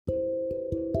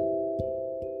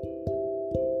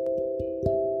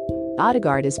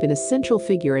Odegaard has been a central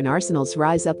figure in Arsenal's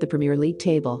rise up the Premier League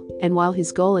table, and while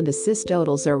his goal and assist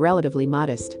totals are relatively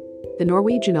modest, the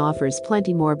Norwegian offers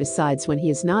plenty more besides when he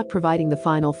is not providing the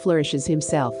final flourishes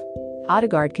himself.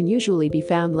 Odegaard can usually be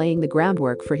found laying the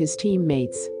groundwork for his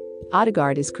teammates.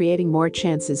 Odegaard is creating more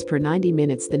chances per 90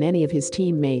 minutes than any of his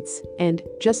teammates, and,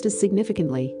 just as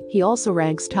significantly, he also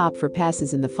ranks top for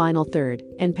passes in the final third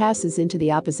and passes into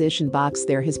the opposition box.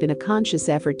 There has been a conscious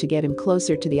effort to get him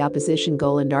closer to the opposition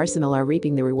goal, and Arsenal are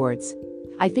reaping the rewards.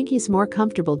 "I think he's more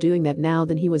comfortable doing that now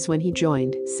than he was when he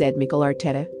joined," said Mikel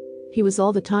Arteta. "He was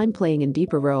all the time playing in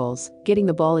deeper roles, getting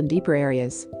the ball in deeper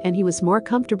areas, and he was more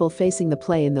comfortable facing the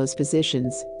play in those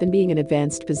positions than being in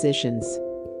advanced positions.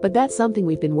 But that's something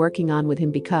we've been working on with him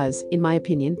because, in my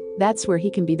opinion, that's where he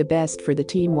can be the best for the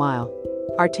team." While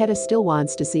Arteta still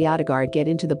wants to see Odegaard get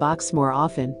into the box more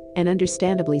often, and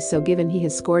understandably so given he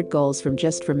has scored goals from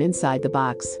inside the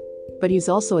box. But he's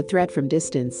also a threat from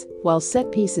distance, while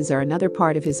set pieces are another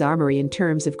part of his armory in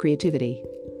terms of creativity.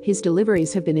 His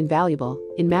deliveries have been invaluable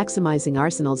in maximizing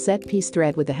Arsenal's set-piece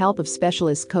threat with the help of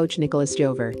specialist coach Nicolas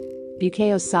Jover.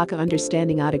 Bukayo Saka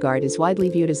understanding Odegaard is widely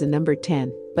viewed as a number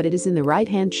 10, but it is in the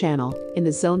right-hand channel, in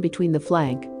the zone between the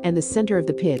flank and the center of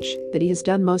the pitch, that he has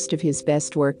done most of his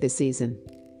best work this season.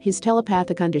 His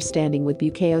telepathic understanding with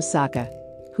Bukayo Saka,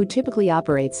 who typically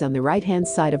operates on the right-hand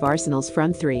side of Arsenal's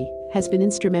front three, has been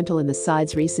instrumental in the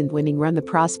side's recent winning run. The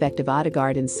prospect of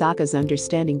Odegaard and Saka's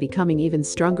understanding becoming even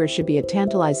stronger should be a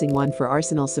tantalizing one for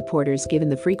Arsenal supporters given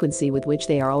the frequency with which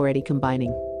they are already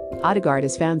combining. Odegaard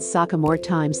has found Saka more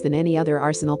times than any other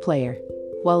Arsenal player.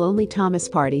 While only Thomas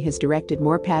Partey has directed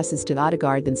more passes to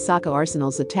Odegaard than Saka,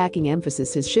 Arsenal's attacking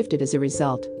emphasis has shifted as a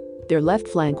result. Their left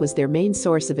flank was their main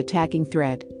source of attacking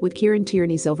threat, with Kieran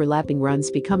Tierney's overlapping runs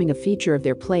becoming a feature of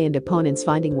their play and opponents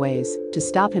finding ways to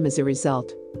stop him as a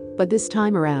result. But this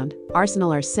time around,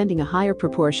 Arsenal are sending a higher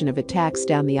proportion of attacks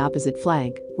down the opposite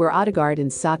flank, where Odegaard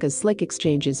and Saka's slick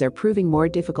exchanges are proving more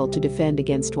difficult to defend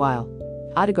against. While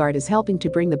Odegaard is helping to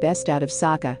bring the best out of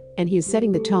Saka, and he is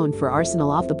setting the tone for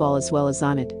Arsenal off the ball as well as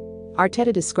on it.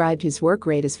 Arteta described his work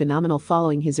rate as phenomenal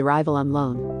following his arrival on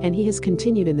loan, and he has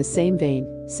continued in the same vein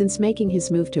since making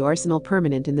his move to Arsenal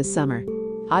permanent in the summer.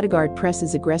 Odegaard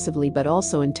presses aggressively but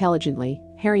also intelligently,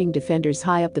 harrying defenders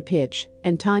high up the pitch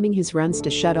and timing his runs to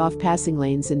shut off passing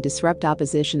lanes and disrupt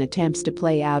opposition attempts to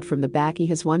play out from the back. He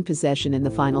has won possession in the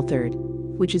final third,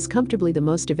 which is comfortably the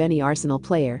most of any Arsenal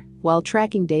player, while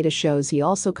tracking data shows he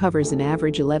also covers an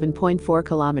average 11.4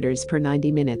 kilometers per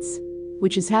 90 minutes,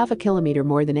 which is half a kilometer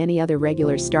more than any other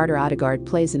regular starter. Odegaard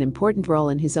plays an important role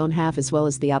in his own half as well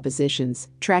as the opposition's,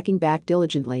 tracking back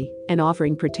diligently and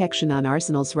offering protection on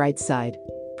Arsenal's right side.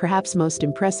 Perhaps most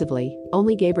impressively,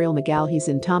 only Gabriel Magalhaes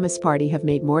and Thomas Partey have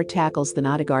made more tackles than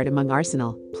Odegaard among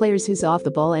Arsenal players. His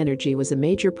off-the-ball energy was a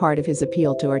major part of his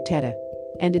appeal to Arteta,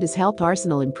 and it has helped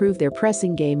Arsenal improve their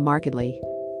pressing game markedly.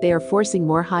 They are forcing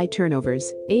more high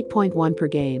turnovers, 8.1 per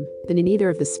game, than in either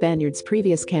of the Spaniards'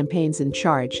 previous campaigns in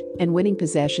charge, and winning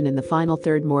possession in the final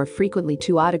third more frequently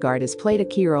too. Odegaard has played a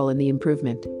key role in the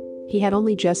improvement. He had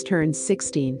only just turned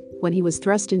 16 when he was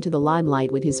thrust into the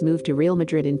limelight with his move to Real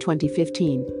Madrid in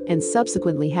 2015, and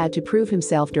subsequently had to prove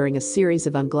himself during a series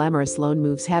of unglamorous loan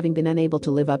moves, having been unable to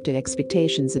live up to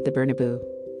expectations at the Bernabeu.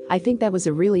 I think that was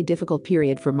a really difficult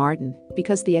period for Martin,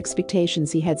 because the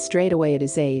expectations he had straight away at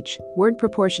his age weren't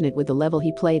proportionate with the level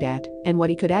he played at and what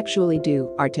he could actually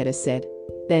do, Arteta said.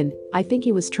 Then, I think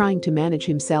he was trying to manage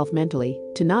himself mentally,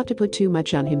 to not to put too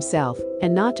much on himself,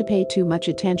 and not to pay too much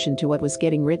attention to what was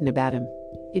getting written about him.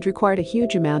 It required a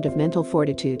huge amount of mental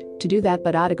fortitude to do that,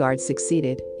 but Odegaard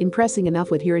succeeded, impressing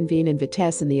enough with Heerenveen and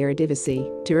Vitesse in the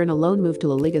Eredivisie to earn a loan move to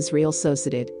La Liga's Real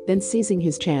Sociedad, then seizing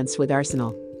his chance with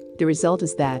Arsenal. The result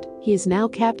is that he is now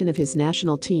captain of his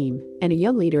national team and a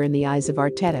young leader in the eyes of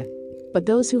Arteta. But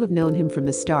those who have known him from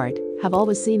the start have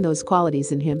always seen those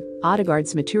qualities in him.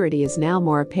 Odegaard's maturity is now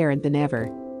more apparent than ever.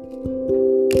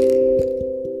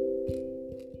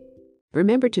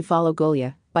 Remember to follow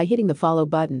Golia by hitting the follow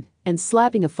button and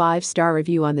slapping a 5-star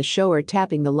review on the show or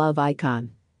tapping the love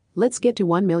icon. Let's get to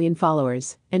 1 million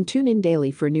followers and tune in daily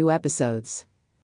for new episodes.